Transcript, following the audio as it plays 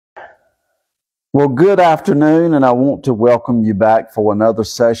Well, good afternoon, and I want to welcome you back for another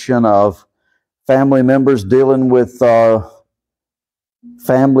session of family members dealing with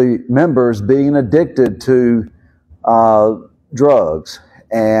family members being addicted to drugs,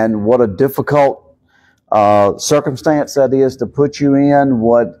 and what a difficult circumstance that is to put you in,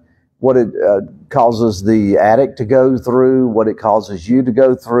 what it causes the addict to go through, what it causes you to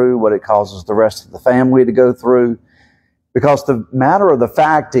go through, what it causes the rest of the family to go through. Because the matter of the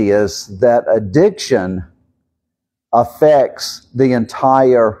fact is that addiction affects the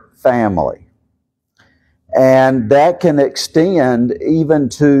entire family. And that can extend even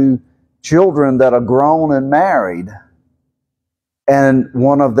to children that are grown and married, and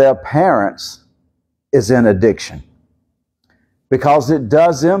one of their parents is in addiction. Because it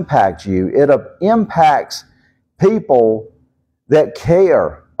does impact you. It impacts people that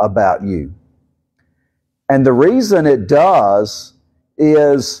care about you. And the reason it does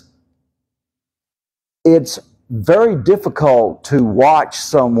is it's very difficult to watch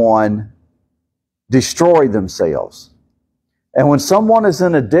someone destroy themselves. And when someone is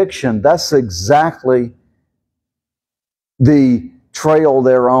in addiction, that's exactly the trail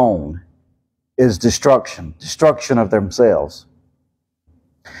they're on, is destruction of themselves.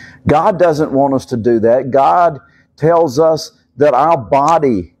 God doesn't want us to do that. God tells us that our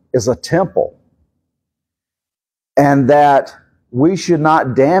body is a temple, and that we should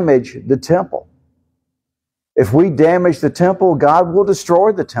not damage the temple. If we damage the temple, God will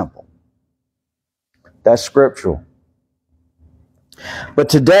destroy the temple. That's scriptural. But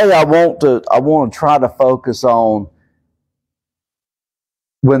today I want to try to focus on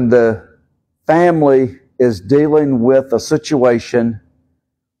when the family is dealing with a situation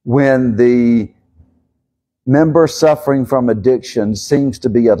when the member suffering from addiction seems to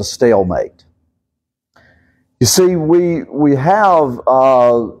be at a stalemate. You see, we have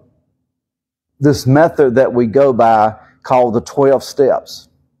this method that we go by called the 12 steps.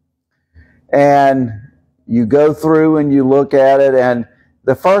 And you go through and you look at it, and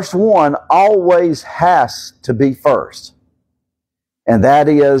the first one always has to be first. And that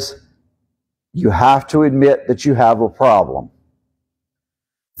is, you have to admit that you have a problem.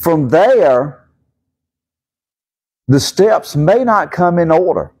 From there, the steps may not come in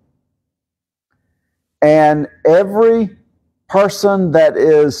order. And every person that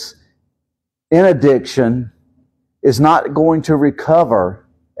is in addiction is not going to recover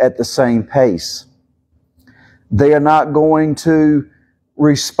at the same pace. They are not going to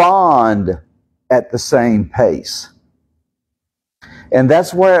respond at the same pace. And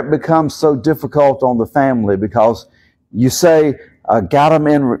that's where it becomes so difficult on the family, because you say, I got them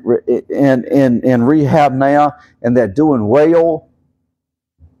in rehab now, and they're doing well.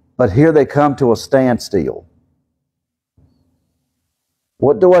 But here they come to a standstill.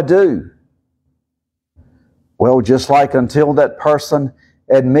 What do I do? Well, just like until that person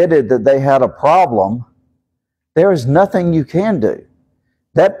admitted that they had a problem, there is nothing you can do.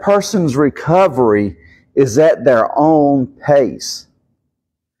 That person's recovery is at their own pace.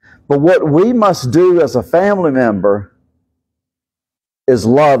 But what we must do as a family member is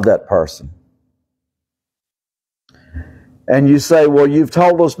love that person. And you say, well, you've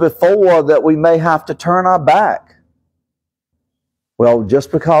told us before that we may have to turn our back. Well,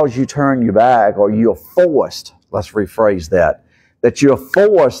 just because you turn your back, or you're forced, let's rephrase that you're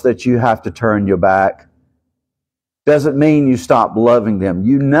forced that you have to turn your back, doesn't mean you stop loving them.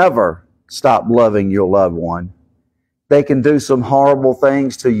 You never stop loving your loved one. They can do some horrible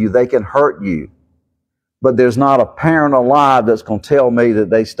things to you. They can hurt you. But there's not a parent alive that's going to tell me that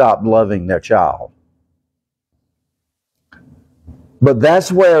they stopped loving their child. But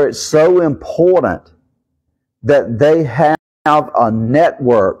that's where it's so important that they have a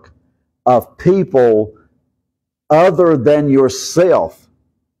network of people other than yourself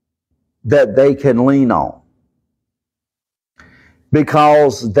that they can lean on.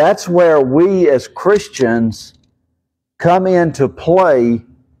 Because that's where we as Christians come into play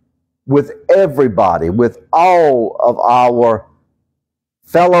with everybody, with all of our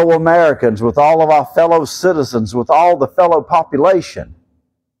fellow Americans, with all of our fellow citizens, with all the fellow population.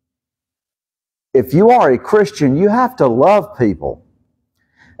 If you are a Christian, you have to love people.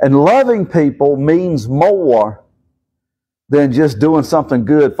 And loving people means more than just doing something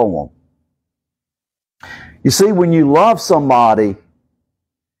good for them. You see, when you love somebody,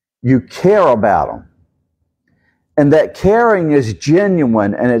 you care about them. And that caring is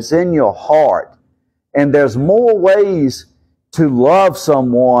genuine, and it's in your heart. And there's more ways to love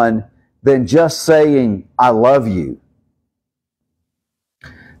someone than just saying, I love you.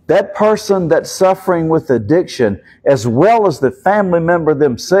 That person that's suffering with addiction, as well as the family member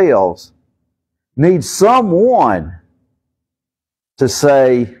themselves, need someone to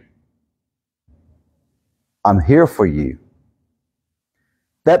say, I'm here for you.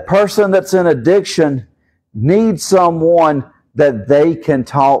 That person that's in addiction needs someone that they can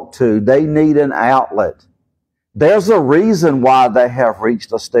talk to. They need an outlet. There's a reason why they have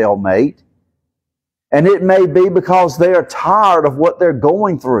reached a stalemate. And it may be because they are tired of what they're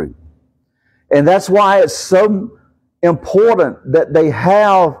going through. And that's why it's so important that they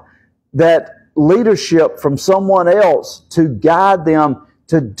have that leadership from someone else to guide them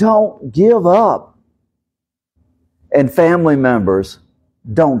to don't give up. And family members,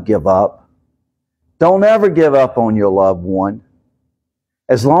 don't give up. Don't ever give up on your loved one.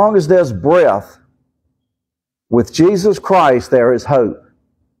 As long as there's breath, with Jesus Christ, there is hope.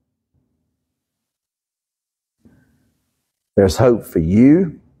 There's hope for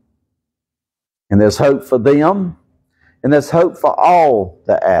you, and there's hope for them, and there's hope for all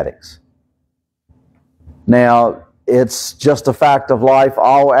the addicts. Now, it's just a fact of life.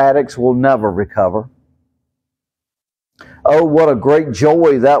 All addicts will never recover. Oh, what a great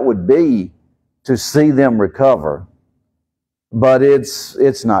joy that would be to see them recover. But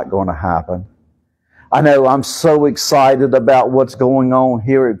it's not going to happen. I know I'm so excited about what's going on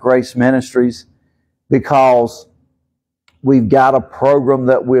here at Grace Ministries because we've got a program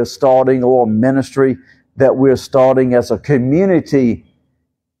that we're starting, or a ministry that we're starting as a community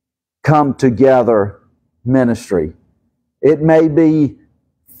come together ministry. It may be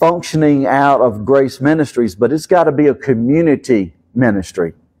functioning out of Grace Ministries, but it's got to be a community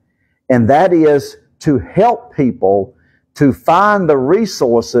ministry. And that is to help people to find the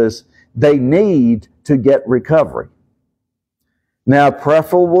resources they need to get recovery. Now,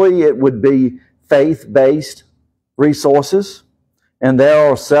 preferably it would be faith-based resources, and there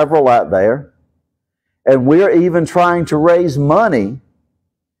are several out there. And we're even trying to raise money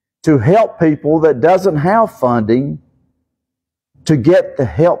to help people that doesn't have funding to get the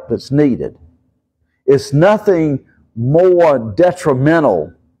help that's needed. It's nothing more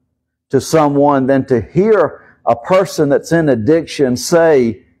detrimental to someone than to hear a person that's in addiction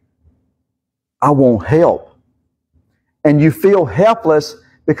say, I want help. And you feel helpless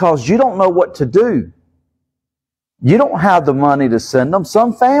because you don't know what to do. You don't have the money to send them.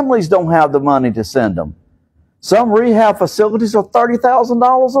 Some families don't have the money to send them. Some rehab facilities are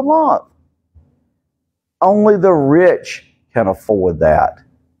 $30,000 a month. Only the rich can afford that.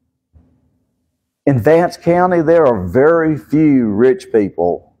 In Vance County, there are very few rich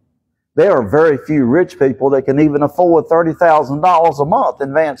people. There are very few rich people that can even afford $30,000 a month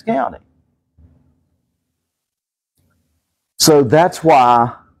in Vance County. So that's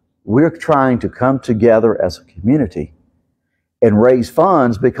why we're trying to come together as a community and raise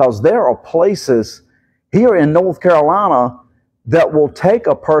funds, because there are places here in North Carolina that will take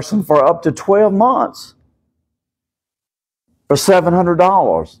a person for up to 12 months for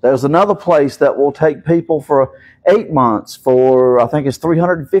 $700. There's another place that will take people for 8 months for, I think it's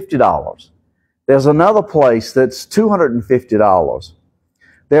 $350. There's another place that's $250.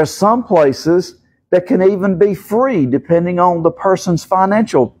 There's some places that can even be free depending on the person's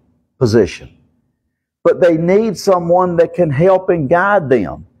financial position. But they need someone that can help and guide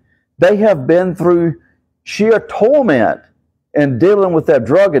them. They have been through sheer torment in dealing with their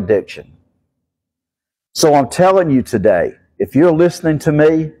drug addiction. So I'm telling you today, if you're listening to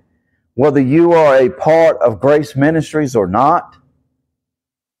me, whether you are a part of Grace Ministries or not,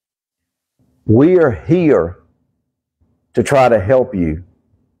 we are here to try to help you.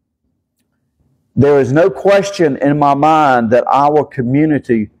 There is no question in my mind that our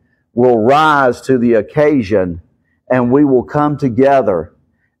community will rise to the occasion, and we will come together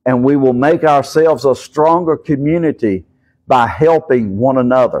and we will make ourselves a stronger community by helping one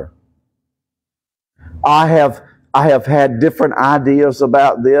another. I have had different ideas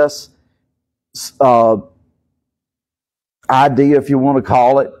about this, idea if you want to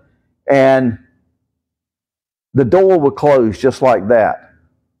call it, and the door would close just like that.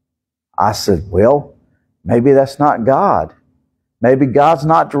 I said, well, maybe that's not God. Maybe God's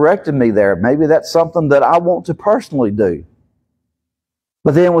not directing me there. Maybe that's something that I want to personally do.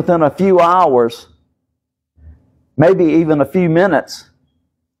 But then within a few hours, maybe even a few minutes,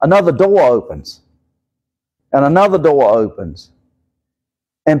 another door opens. And another door opens.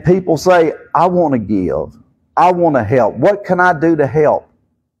 And people say, I want to give. I want to help. What can I do to help?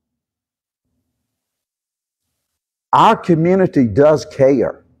 Our community does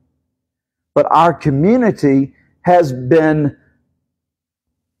care. But our community has been,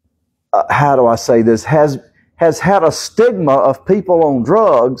 how do I say this, has had a stigma of people on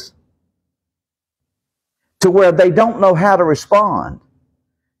drugs to where they don't know how to respond.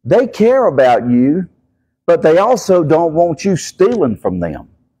 They care about you, but they also don't want you stealing from them.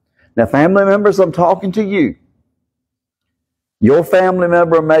 Now, family members, I'm talking to you. Your family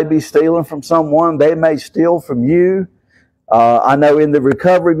member may be stealing from someone. They may steal from you. I know in the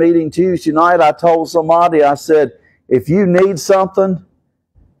recovery meeting Tuesday night, I told somebody, I said, if you need something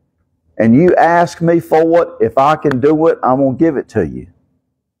and you ask me for it, if I can do it, I'm going to give it to you.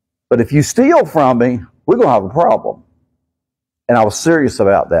 But if you steal from me, we're going to have a problem. And I was serious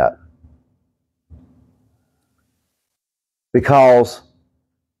about that. Because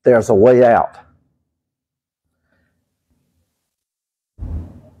there's a way out.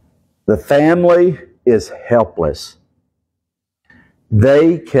 The family is helpless.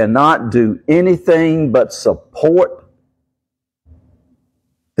 They cannot do anything but support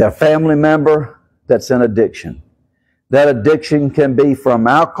their family member that's in addiction. That addiction can be from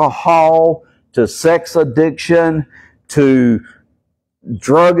alcohol to sex addiction to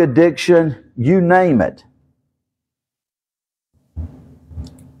drug addiction, you name it.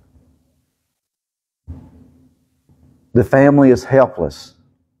 The family is helpless.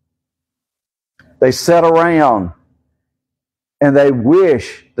 They sit around and they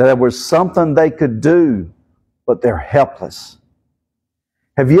wish that there was something they could do, but they're helpless.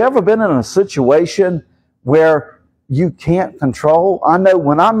 Have you ever been in a situation where you can't control? I know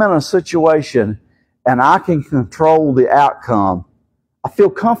when I'm in a situation and I can control the outcome, I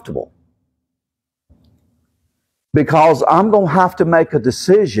feel comfortable. Because I'm going to have to make a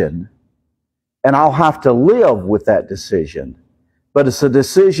decision and I'll have to live with that decision. But it's a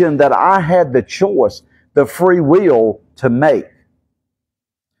decision that I had the choice, the free will to make.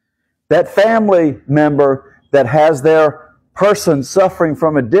 That family member that has their person suffering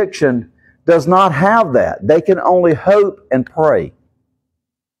from addiction does not have that. They can only hope and pray.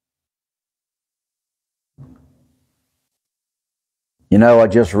 You know, I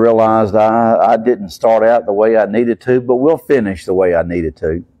just realized I didn't start out the way I needed to, but we'll finish the way I needed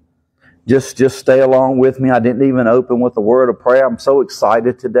to. Just stay along with me. I didn't even open with a word of prayer. I'm so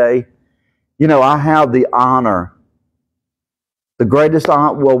excited today. You know, I have the honor, the greatest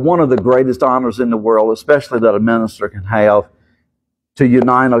honor, well, one of the greatest honors in the world, especially that a minister can have, to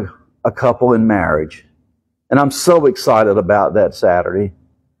unite a couple in marriage. And I'm so excited about that Saturday.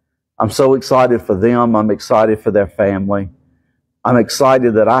 I'm so excited for them. I'm excited for their family. I'm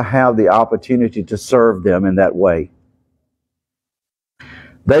excited that I have the opportunity to serve them in that way.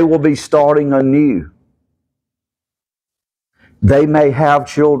 They will be starting anew. They may have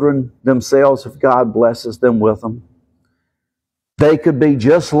children themselves if God blesses them with them. They could be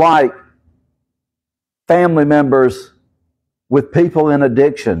just like family members with people in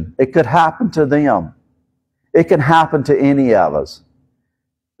addiction. It could happen to them. It can happen to any of us.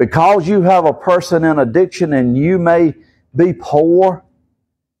 Because you have a person in addiction and you may be poor,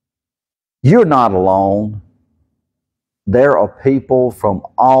 you're not alone. There are people from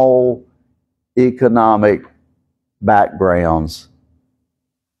all economic backgrounds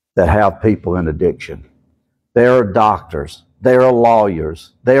that have people in addiction. There are doctors, there are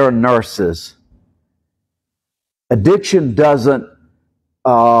lawyers, there are nurses. Addiction doesn't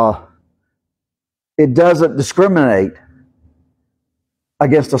discriminate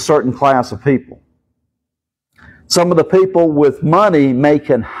against a certain class of people. Some of the people with money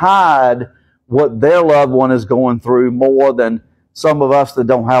can hide what their loved one is going through more than some of us that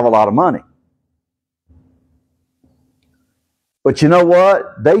don't have a lot of money. But you know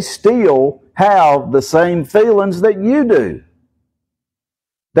what? They still have the same feelings that you do.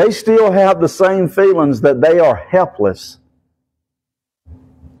 They still have the same feelings that they are helpless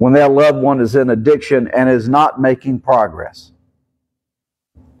when their loved one is in addiction and is not making progress.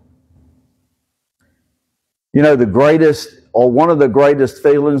 You know, the greatest, or one of the greatest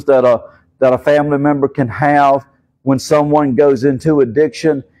feelings that a family member can have when someone goes into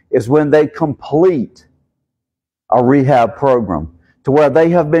addiction is when they complete a rehab program to where they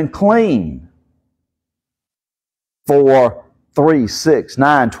have been clean for 3, 6,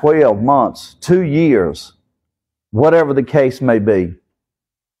 9, 12 months, 2 years, whatever the case may be.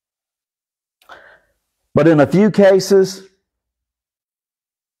 But in a few cases,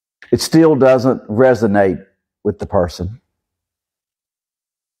 it still doesn't resonate with the person.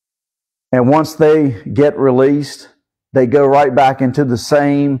 And once they get released, they go right back into the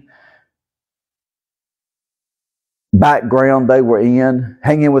same background they were in,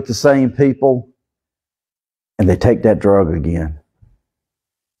 hanging with the same people, and they take that drug again.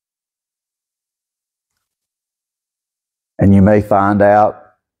 And you may find out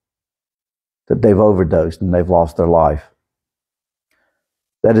that they've overdosed and they've lost their life.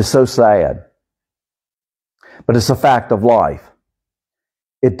 That is so sad. But it's a fact of life.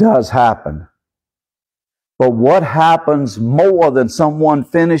 It does happen. But what happens more than someone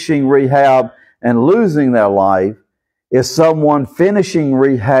finishing rehab and losing their life is someone finishing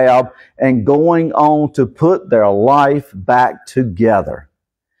rehab and going on to put their life back together,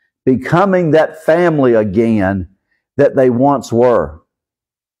 becoming that family again that they once were,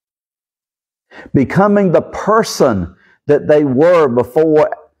 becoming the person that they were before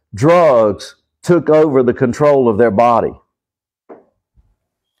drugs took over the control of their body.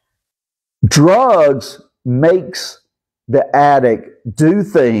 Drugs makes the addict do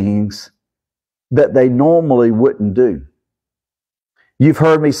things that they normally wouldn't do. You've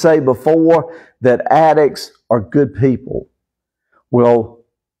heard me say before that addicts are good people. Well,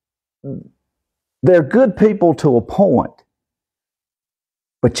 they're good people to a point,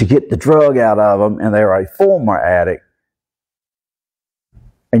 but you get the drug out of them and they're a former addict,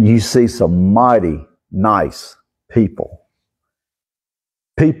 and you see some mighty nice people.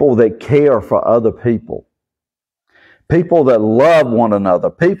 People that care for other people. People that love one another.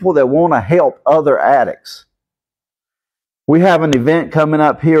 People that want to help other addicts. We have an event coming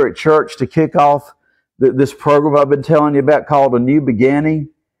up here at church to kick off this program I've been telling you about called A New Beginning.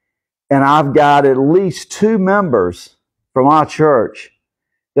 And I've got at least 2 members from our church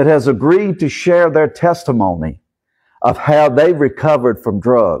that has agreed to share their testimony of how they recovered from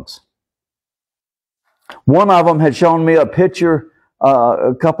drugs. One of them had shown me a picture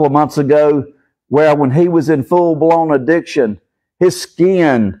a couple of months ago where when he was in full-blown addiction, his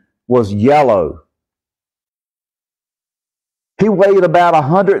skin was yellow. He weighed about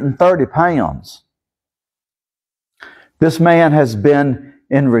 130 pounds. This man has been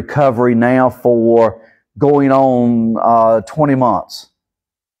in recovery now for going on 20 months.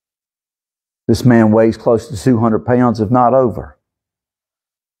 This man weighs close to 200 pounds, if not over.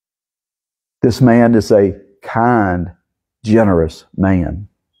 This man is a kind, generous man.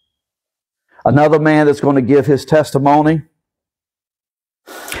 Another man that's going to give his testimony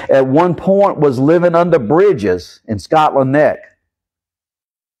at one point was living under bridges in Scotland Neck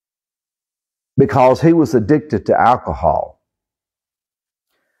because he was addicted to alcohol.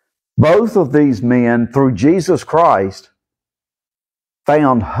 Both of these men, through Jesus Christ,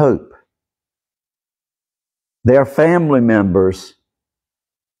 found hope. Their family members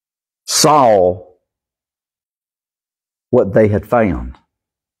saw what they had found.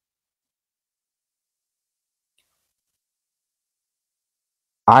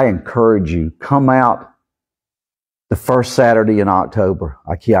 I encourage you, come out the first Saturday in October.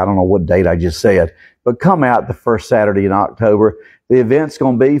 I don't know what date I just said, but come out the first Saturday in October. The event's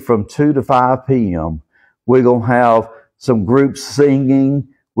going to be from 2 to 5 p.m. We're going to have some groups singing.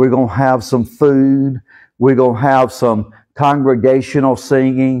 We're going to have some food. We're going to have some congregational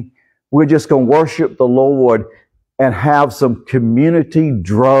singing. We're just going to worship the Lord and have some community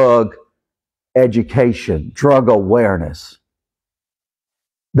drug education, drug awareness.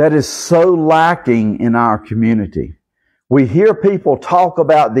 That is so lacking in our community. We hear people talk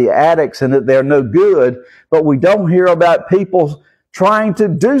about the addicts and that they're no good, but we don't hear about people trying to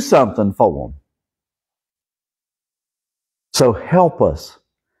do something for them. So help us.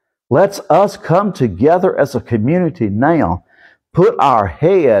 Let's us come together as a community now, put our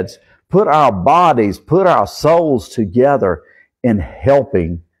heads, put our bodies, put our souls together in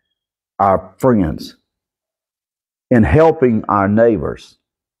helping our friends, in helping our neighbors.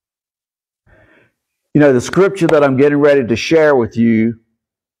 You know, the scripture that I'm getting ready to share with you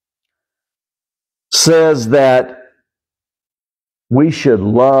says that we should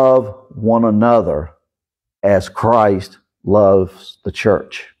love one another as Christ loves the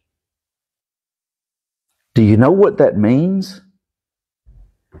church. Do you know what that means?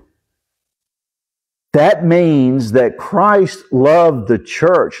 That means that Christ loved the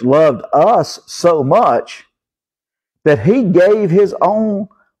church, loved us so much that He gave His own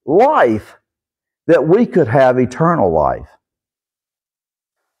life that we could have eternal life.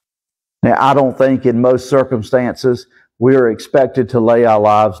 Now, I don't think in most circumstances we are expected to lay our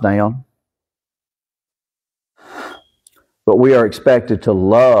lives down, but we are expected to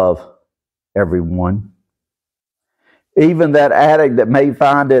love everyone. Even that addict that may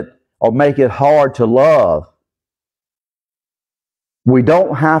find it or make it hard to love, we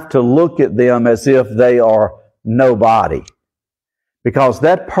don't have to look at them as if they are nobody. Because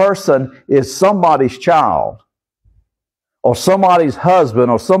that person is somebody's child, or somebody's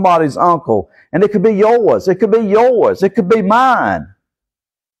husband, or somebody's uncle. And it could be yours. It could be yours. It could be mine.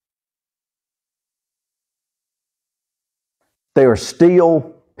 They are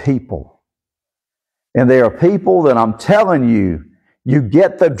still people. And they are people that I'm telling you, you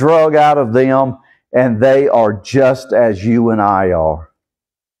get the drug out of them, and they are just as you and I are.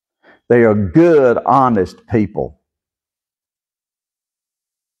 They are good, honest people.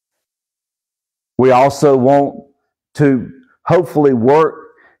 We also want to hopefully work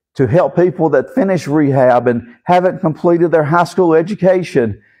to help people that finish rehab and haven't completed their high school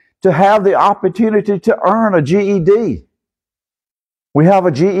education to have the opportunity to earn a GED. We have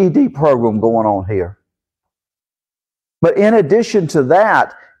a GED program going on here. But in addition to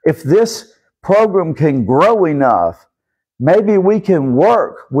that, if this program can grow enough, maybe we can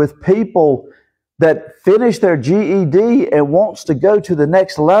work with people that finish their GED and wants to go to the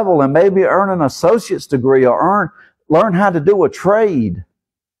next level and maybe earn an associate's degree or learn how to do a trade.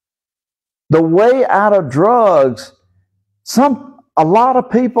 The way out of drugs, a lot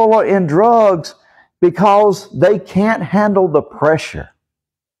of people are in drugs because they can't handle the pressure.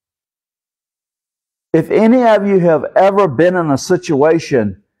 If any of you have ever been in a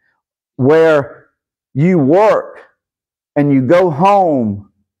situation where you work and you go home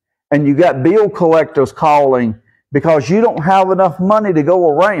and you got bill collectors calling because you don't have enough money to go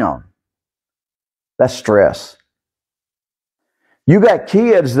around, that's stress. You got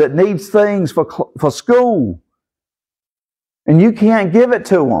kids that needs things for school and you can't give it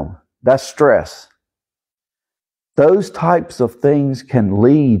to them, that's stress. Those types of things can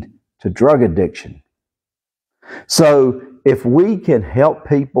lead to drug addiction. So if we can help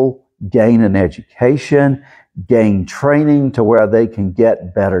people gain an education, gain training to where they can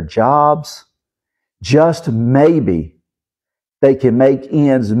get better jobs, just maybe they can make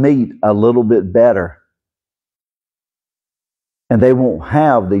ends meet a little bit better. And they won't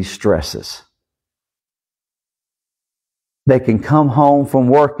have these stresses. They can come home from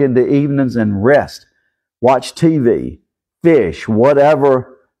work in the evenings and rest, watch TV, fish,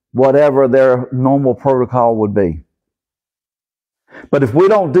 whatever their normal protocol would be. But if we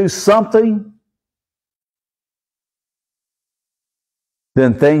don't do something,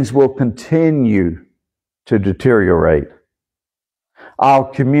 then things will continue to deteriorate. Our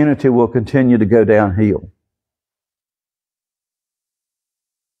community will continue to go downhill.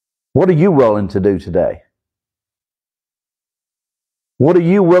 What are you willing to do today? What are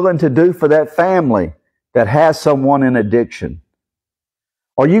you willing to do for that family that has someone in addiction?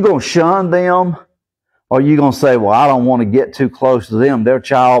 Are you going to shun them? Or are you going to say, well, I don't want to get too close to them. Their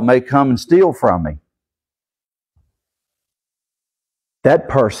child may come and steal from me. That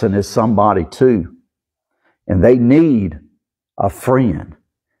person is somebody too. And they need a friend.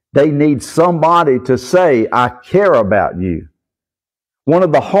 They need somebody to say, I care about you. One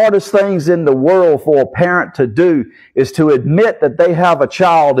of the hardest things in the world for a parent to do is to admit that they have a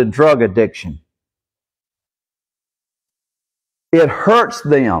child in drug addiction. It hurts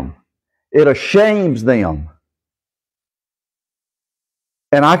them. It ashames them.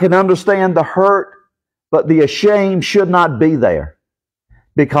 And I can understand the hurt, but the shame should not be there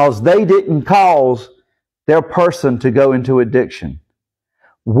because they didn't cause their person to go into addiction.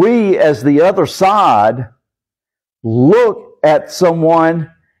 We, as the other side, look at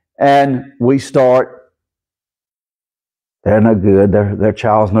someone and we start, they're no good, their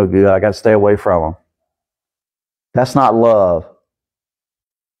child's no good, I got to stay away from them. That's not love.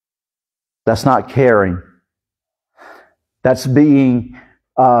 That's not caring. That's being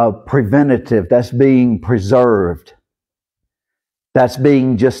preventative. That's being preserved. That's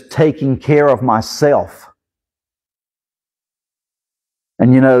being just taking care of myself.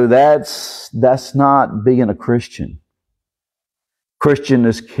 And you know, that's not being a Christian. Christian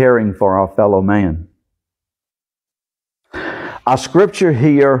is caring for our fellow man. Our scripture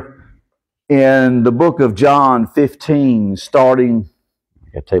here in the book of John 15, starting, I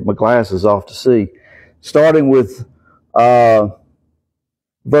gotta take my glasses off to see, starting with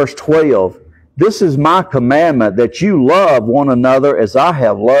verse 12. This is my commandment, that you love one another as I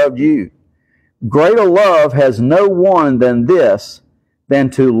have loved you. Greater love has no one than this,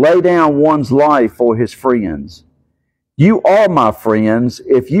 than to lay down one's life for his friends. You are my friends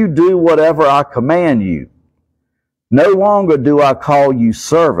if you do whatever I command you. No longer do I call you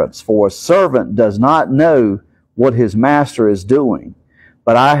servants, for a servant does not know what his master is doing,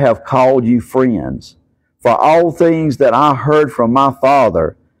 but I have called you friends. For all things that I heard from my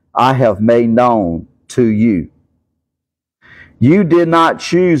Father, I have made known to you. You did not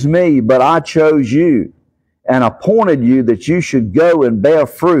choose me, but I chose you, and appointed you that you should go and bear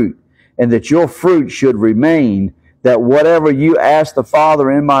fruit, and that your fruit should remain, that whatever you ask the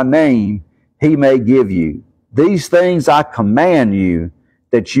Father in my name, he may give you. These things I command you,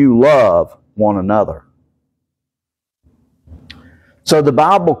 that you love one another. So the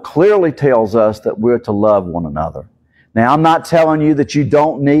Bible clearly tells us that we're to love one another. Now, I'm not telling you that you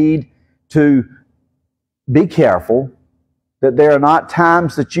don't need to be careful. that there are not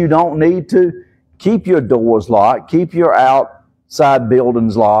times that you don't need to keep your doors locked, keep your outside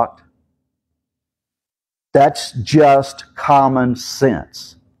buildings locked. That's just common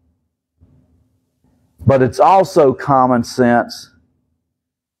sense. But it's also common sense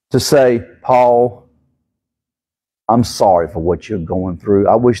to say, Paul, I'm sorry for what you're going through.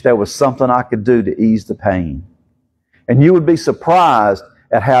 I wish there was something I could do to ease the pain. And you would be surprised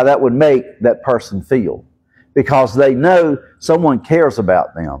at how that would make that person feel, because they know someone cares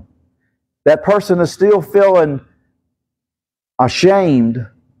about them. That person is still feeling ashamed,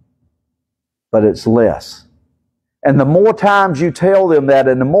 but it's less. And the more times you tell them that,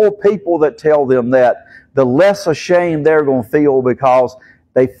 and the more people that tell them that, the less ashamed they're going to feel, because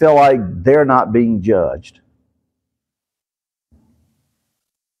they feel like they're not being judged.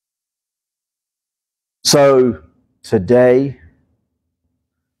 So today,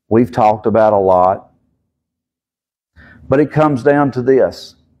 we've talked about a lot, but it comes down to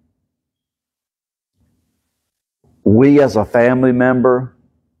this. We as a family member,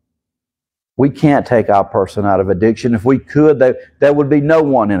 we can't take our person out of addiction. If we could, there would be no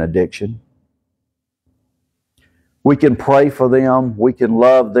one in addiction. We can pray for them. We can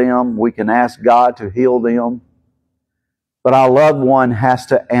love them. We can ask God to heal them. But our loved one has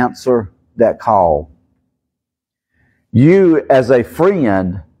to answer that call. You, as a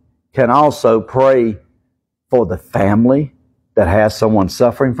friend, can also pray for the family that has someone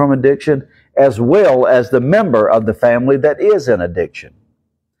suffering from addiction, as well as the member of the family that is in addiction.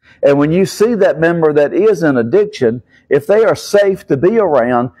 And when you see that member that is in addiction, if they are safe to be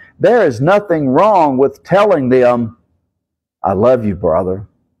around, there is nothing wrong with telling them, I love you, brother.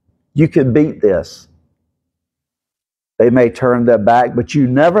 You can beat this. They may turn their back, but you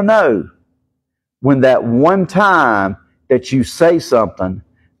never know when that one time that you say something,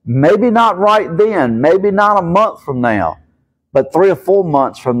 maybe not right then, maybe not a month from now, but 3 or 4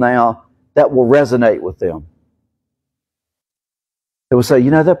 months from now, that will resonate with them. They will say,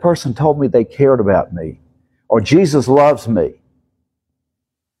 you know, that person told me they cared about me, or Jesus loves me.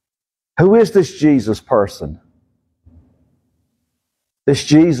 Who is this Jesus person? This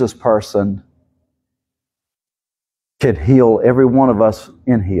Jesus person can heal every one of us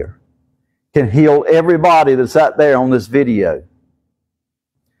in here, can heal everybody that's out there on this video.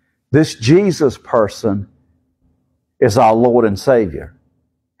 This Jesus person is our Lord and Savior.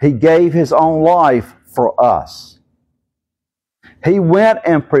 He gave His own life for us. He went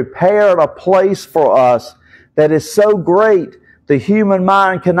and prepared a place for us that is so great the human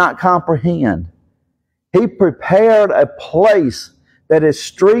mind cannot comprehend. He prepared a place that is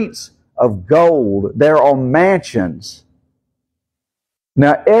streets of gold. There are mansions.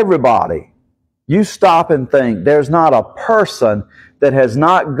 Now everybody, you stop and think, there's not a person that has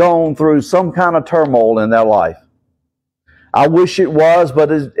not gone through some kind of turmoil in their life. I wish it was,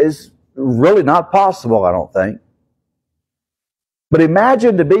 but it's really not possible, I don't think. But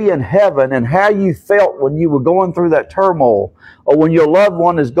imagine to be in heaven and how you felt when you were going through that turmoil, or when your loved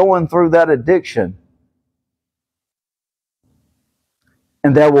one is going through that addiction.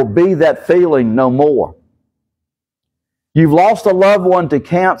 And there will be that feeling no more. You've lost a loved one to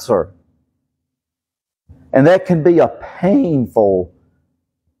cancer, and that can be a painful,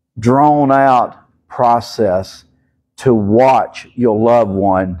 drawn-out process to watch your loved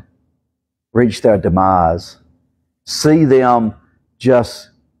one reach their demise. See them just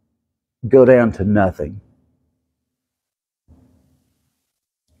go down to nothing.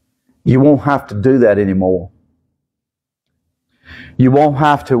 You won't have to do that anymore. You won't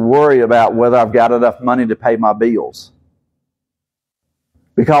have to worry about whether I've got enough money to pay my bills,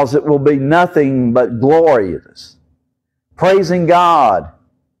 because it will be nothing but glorious. Praising God.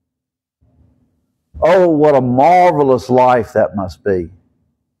 Oh, what a marvelous life that must be.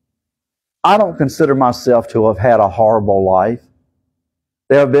 I don't consider myself to have had a horrible life.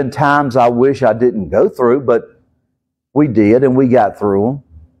 There have been times I wish I didn't go through, but we did, and we got through them.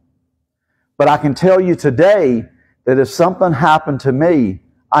 But I can tell you today that if something happened to me,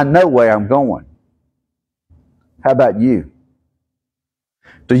 I know where I'm going. How about you?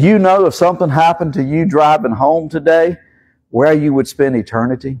 Do you know if something happened to you driving home today, where you would spend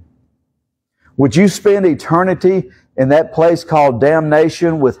eternity? Would you spend eternity in that place called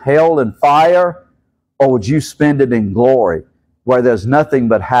damnation with hell and fire? Or would you spend it in glory, where there's nothing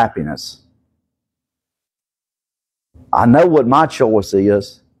but happiness? I know what my choice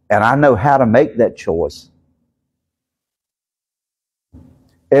is, and I know how to make that choice.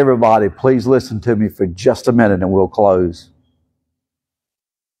 Everybody, please listen to me for just a minute and we'll close.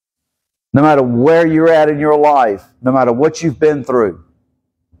 No matter where you're at in your life, no matter what you've been through,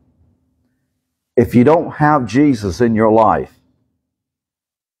 If you don't have Jesus in your life,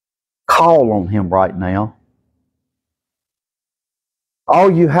 call on Him right now.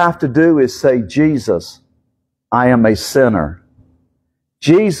 All you have to do is say, Jesus, I am a sinner.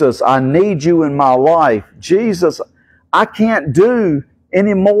 Jesus, I need you in my life. Jesus, I can't do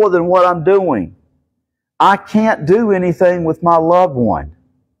any more than what I'm doing. I can't do anything with my loved one.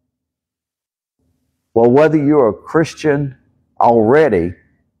 Well, whether you're a Christian already,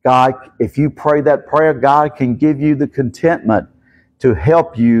 God, if you pray that prayer, God can give you the contentment to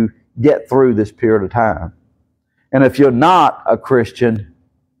help you get through this period of time. And if you're not a Christian,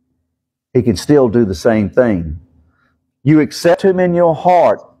 He can still do the same thing. You accept Him in your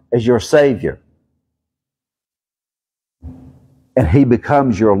heart as your Savior, and He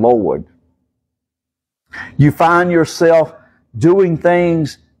becomes your Lord. You find yourself doing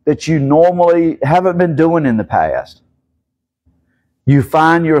things that you normally haven't been doing in the past. You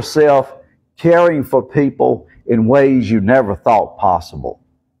find yourself caring for people in ways you never thought possible.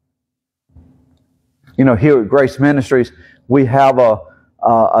 You know, here at Grace Ministries, we have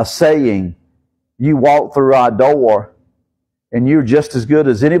a saying, you walk through our door and you're just as good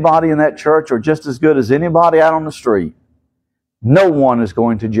as anybody in that church or just as good as anybody out on the street. No one is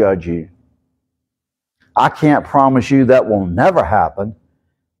going to judge you. I can't promise you that will never happen,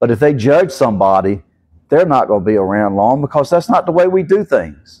 but if they judge somebody, they're not going to be around long, because that's not the way we do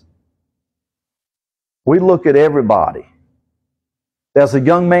things. We look at everybody. There's a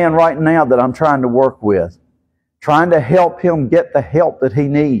young man right now that I'm trying to work with, trying to help him get the help that he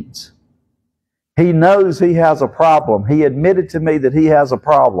needs. He knows he has a problem. He admitted to me that he has a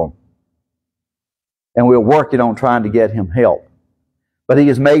problem, and we're working on trying to get him help. But he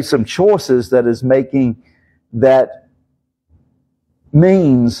has made some choices that is making that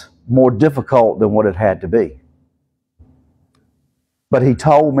means more difficult than what it had to be. But he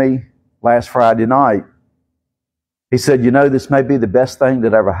told me last Friday night, he said, you know, this may be the best thing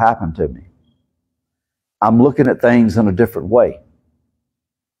that ever happened to me. I'm looking at things in a different way.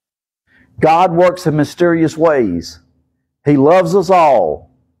 God works in mysterious ways. He loves us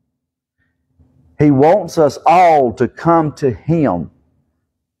all. He wants us all to come to Him,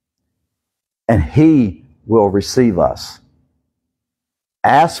 and He will receive us.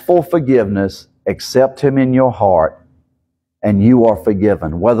 Ask for forgiveness, accept Him in your heart, and you are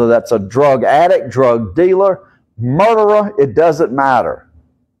forgiven. Whether that's a drug addict, drug dealer, murderer, it doesn't matter.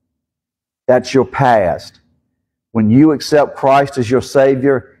 That's your past. When you accept Christ as your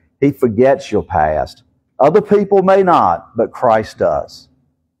Savior, He forgets your past. Other people may not, but Christ does.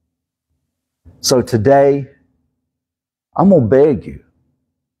 So today, I'm going to beg you,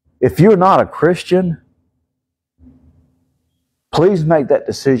 if you're not a Christian, please make that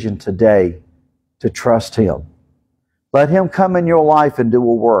decision today to trust Him. Let Him come in your life and do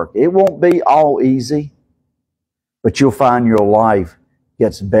a work. It won't be all easy, but you'll find your life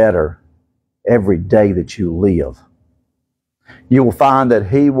gets better every day that you live. You will find that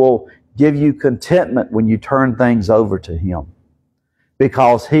He will give you contentment when you turn things over to Him,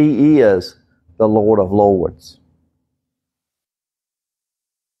 because He is the Lord of Lords.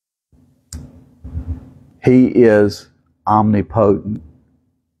 He is omnipotent.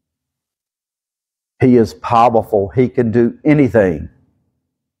 He is powerful. He can do anything.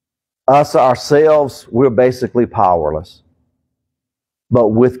 Us ourselves, we're basically powerless. But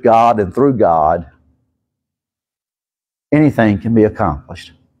with God and through God, anything can be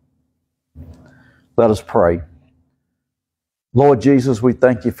accomplished. Let us pray. Lord Jesus, we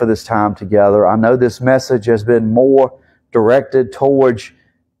thank You for this time together. I know this message has been more directed towards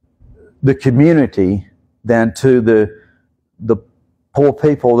the community than to the poor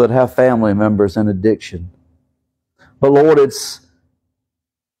people that have family members in addiction. But Lord, it's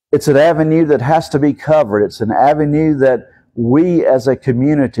an avenue that has to be covered. It's an avenue that we as a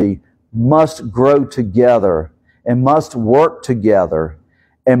community must grow together and must work together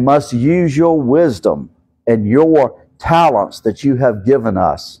and must use Your wisdom and Your talents that You have given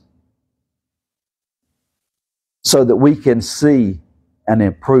us so that we can see an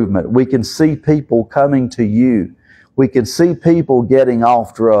improvement. We can see people coming to You. We can see people getting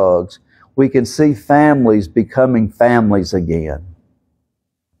off drugs. We can see families becoming families again.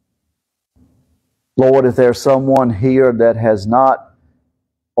 Lord, if there's someone here that has not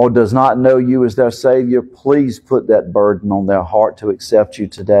or does not know You as their Savior, please put that burden on their heart to accept You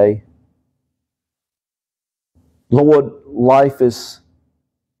today. Lord, life is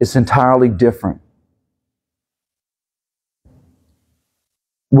entirely different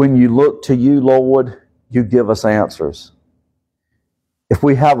when you look to You, Lord. You give us answers. If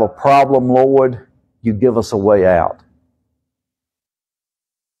we have a problem, Lord, You give us a way out.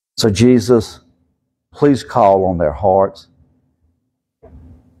 So Jesus, please call on their hearts.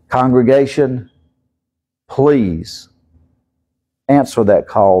 Congregation, please answer that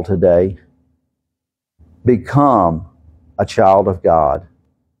call today. Become a child of God.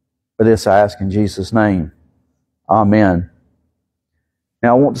 For this I ask in Jesus' name. Amen.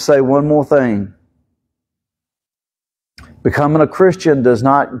 Now I want to say one more thing. Becoming a Christian does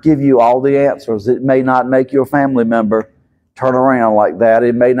not give you all the answers. It may not make your family member turn around like that.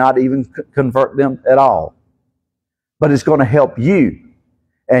 It may not even convert them at all. But it's going to help you.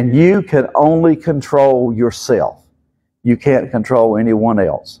 And you can only control yourself. You can't control anyone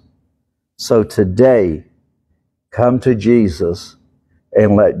else. So today, come to Jesus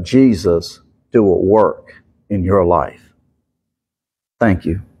and let Jesus do a work in your life. Thank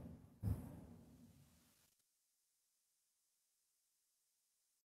you.